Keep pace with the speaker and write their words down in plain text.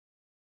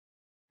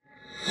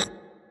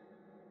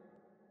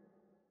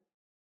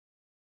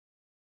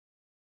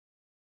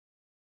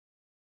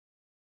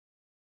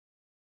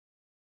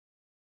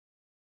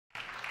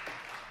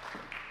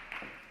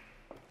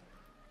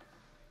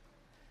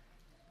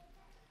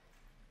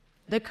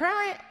The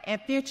current and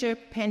future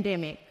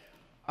pandemic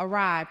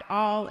arrived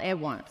all at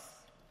once,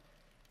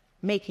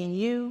 making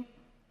you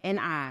and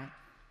I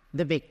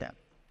the victim.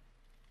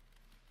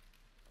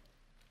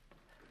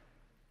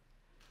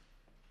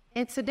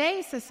 In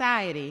today's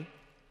society,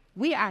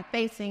 we are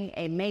facing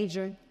a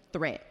major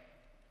threat: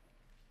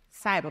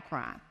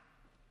 cybercrime.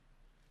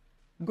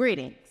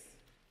 Greetings.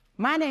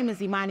 My name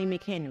is Imani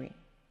McHenry,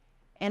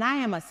 and I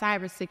am a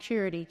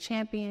cybersecurity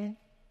champion,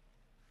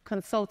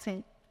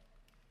 consultant,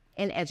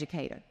 and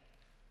educator.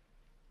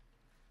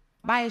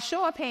 By a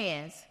show of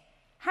hands,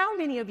 how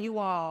many of you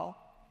all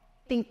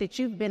think that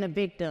you've been a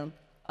victim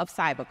of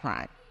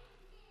cybercrime?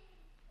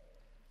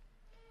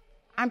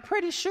 I'm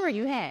pretty sure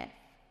you have.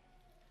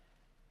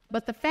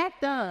 But the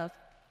fact of,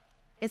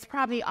 it's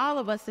probably all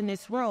of us in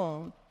this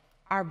room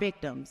are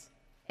victims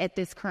at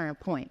this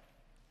current point.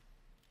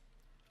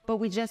 But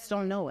we just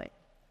don't know it.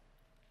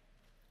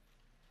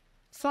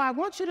 So I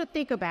want you to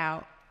think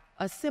about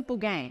a simple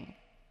game,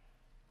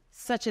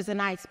 such as an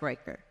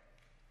icebreaker,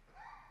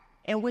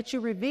 in which you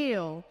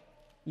reveal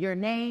your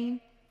name,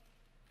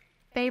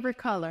 favorite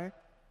color,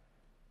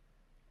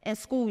 and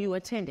school you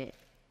attended.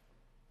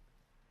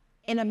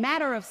 In a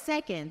matter of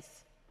seconds,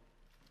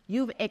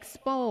 you've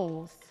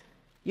exposed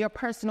your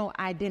personal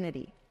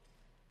identity,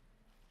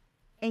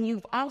 and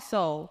you've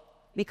also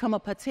become a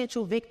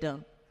potential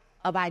victim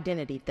of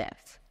identity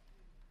theft.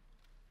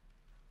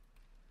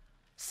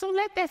 So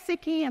let that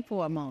sink in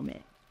for a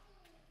moment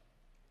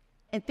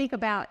and think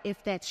about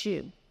if that's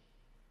you.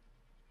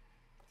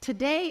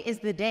 Today is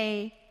the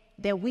day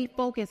that we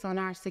focus on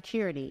our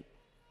security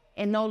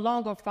and no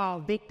longer fall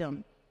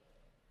victim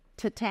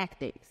to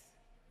tactics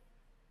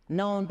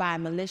known by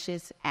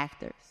malicious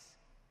actors.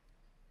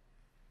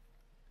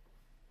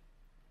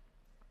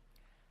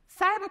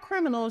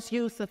 Cybercriminals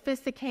use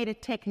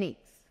sophisticated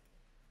techniques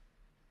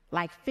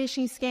like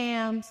phishing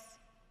scams,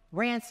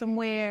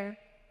 ransomware,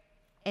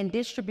 and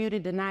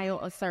distributed denial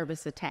of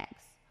service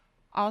attacks,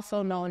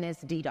 also known as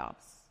DDoS.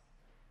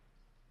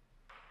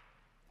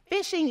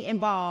 Phishing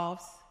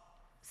involves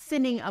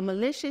sending a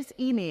malicious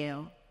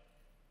email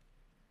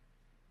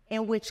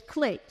in which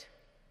clicked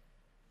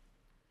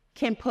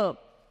can put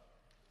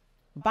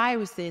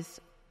viruses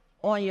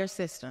on your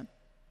system.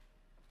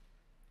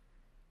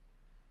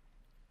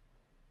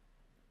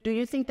 Do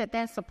you think that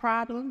that's a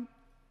problem?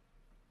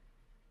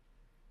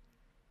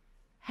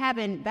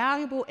 Having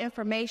valuable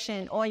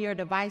information on your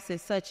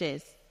devices, such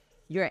as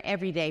your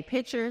everyday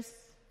pictures,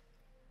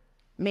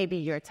 maybe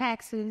your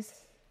taxes,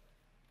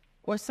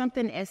 or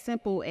something as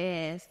simple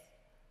as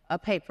a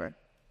paper.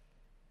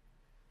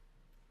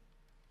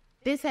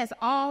 This has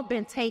all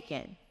been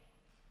taken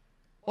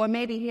or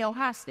maybe held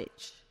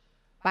hostage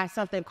by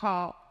something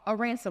called a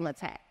ransom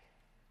attack.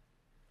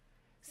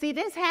 See,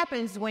 this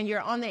happens when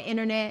you're on the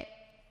internet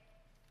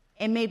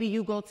and maybe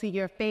you go to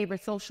your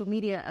favorite social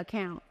media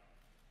account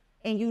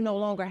and you no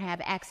longer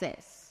have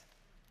access,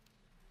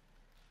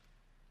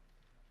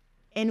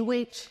 in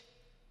which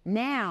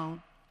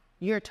now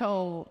you're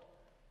told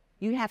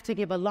you have to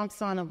give a lump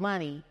sum of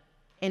money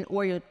in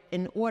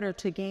order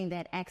to gain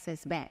that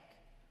access back.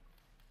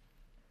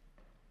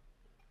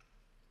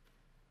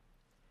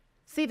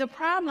 See, the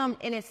problem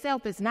in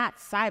itself is not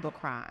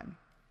cybercrime.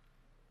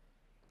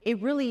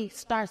 It really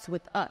starts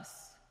with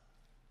us.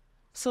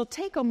 So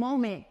take a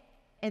moment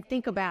and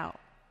think about,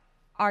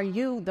 are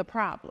you the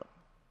problem?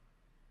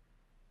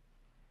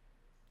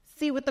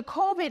 See, with the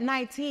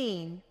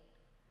COVID-19,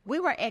 we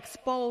were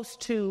exposed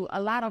to a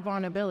lot of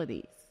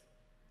vulnerabilities,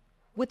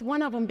 with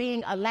one of them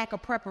being a lack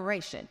of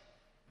preparation.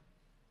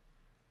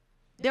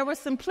 There were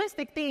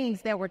simplistic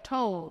things that were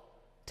told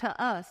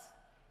to us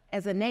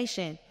as a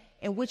nation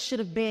and which should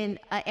have been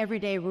an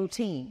everyday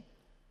routine,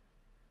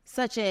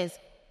 such as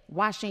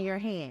washing your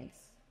hands,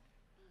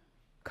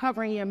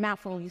 covering your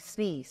mouth when you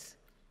sneeze,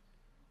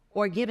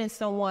 or giving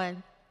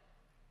someone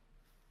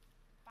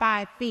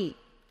 5 feet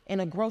in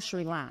a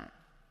grocery line.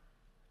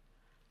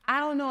 I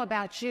don't know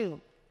about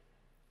you,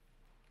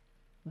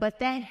 but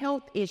that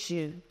health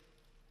issue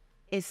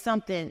is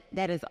something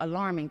that is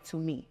alarming to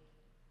me.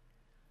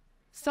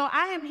 So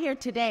I am here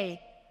today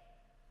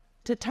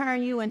to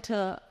turn you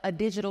into a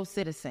digital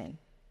citizen,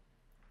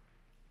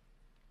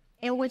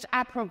 in which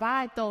I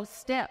provide those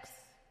steps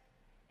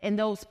and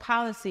those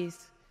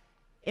policies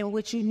in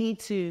which you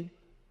need to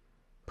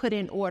put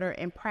in order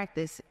and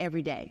practice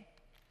every day.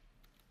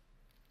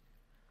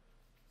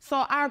 So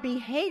our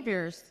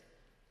behaviors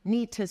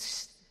need to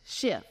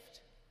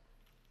shift.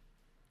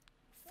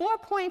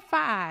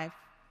 4.5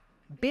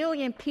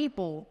 billion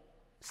people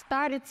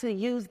started to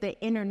use the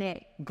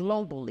internet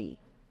globally,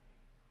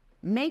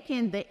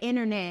 making the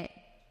internet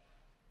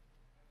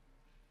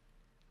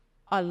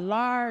a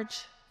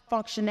large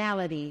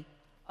functionality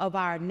of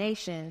our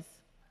nation's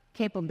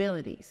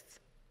capabilities.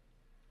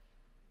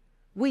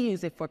 We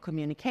use it for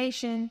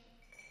communication,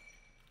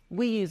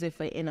 we use it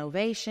for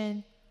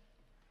innovation,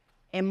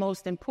 and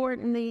most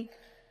importantly,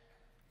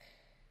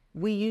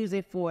 we use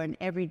it for an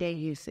everyday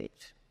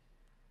usage.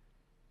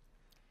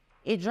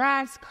 It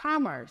drives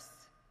commerce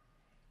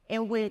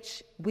in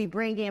which we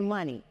bring in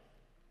money.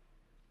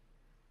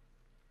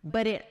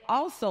 but it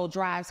also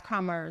drives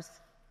commerce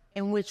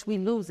in which we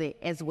lose it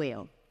as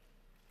well.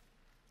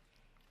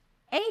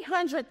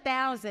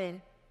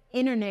 800,000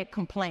 internet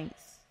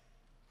complaints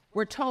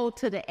were told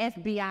to the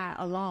FBI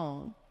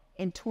alone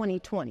in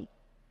 2020.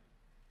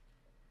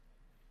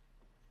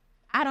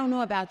 I don't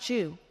know about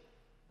you,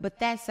 but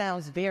that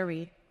sounds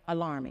very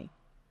alarming.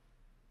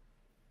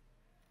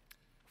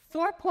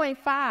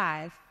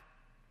 $4.5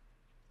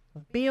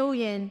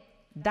 billion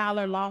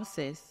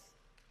losses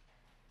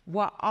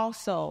were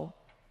also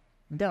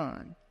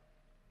done.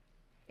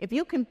 If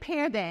you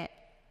compare that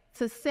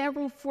to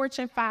several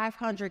Fortune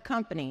 500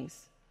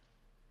 companies,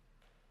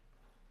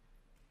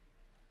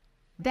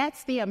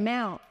 that's the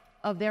amount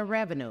of their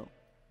revenue.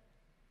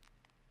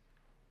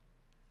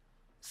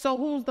 So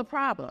who's the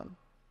problem?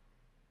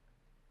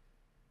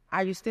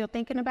 Are you still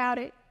thinking about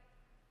it?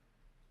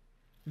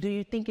 Do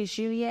you think it's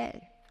you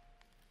yet?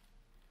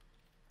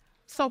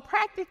 So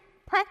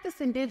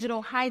practicing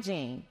digital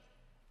hygiene,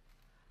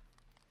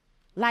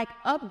 like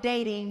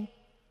updating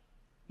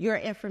your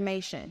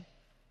information,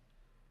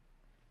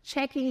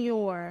 checking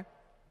your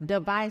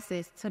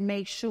devices to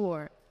make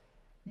sure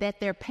that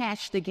they're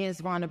patched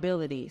against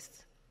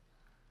vulnerabilities,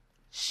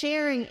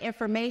 sharing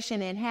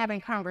information and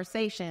having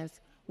conversations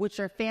with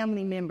your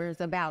family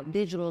members about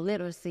digital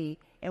literacy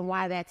and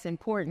why that's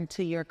important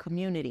to your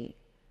community,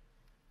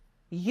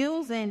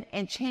 using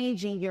and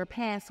changing your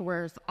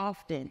passwords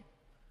often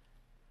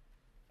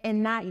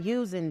and not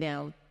using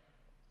them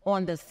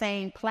on the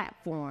same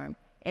platform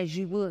as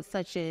you would,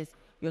 such as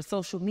your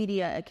social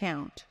media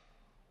account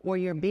or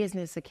your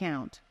business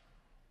account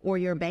or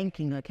your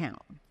banking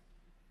account.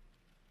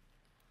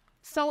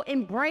 So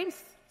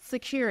embrace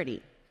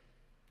security.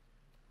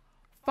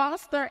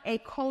 Foster a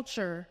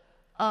culture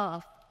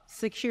of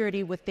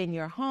security within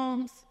your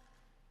homes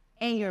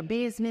and your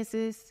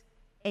businesses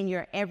and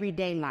your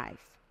everyday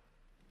life.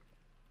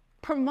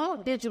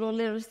 Promote digital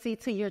literacy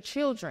to your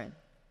children,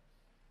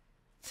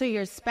 to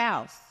your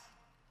spouse,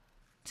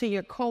 to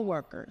your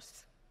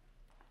coworkers.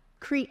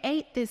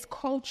 Create this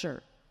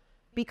culture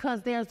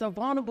because there's a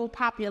vulnerable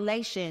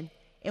population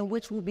in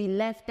which will be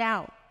left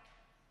out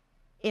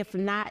if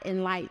not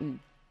enlightened.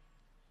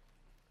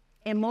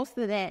 And most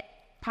of that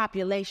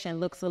population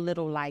looks a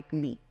little like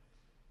me.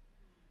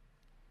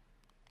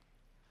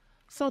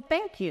 So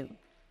thank you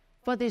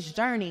for this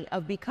journey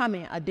of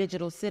becoming a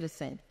digital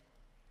citizen.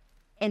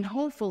 And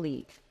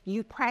hopefully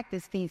you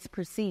practice these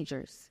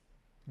procedures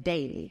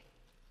daily.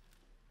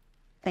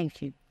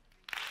 Thank you.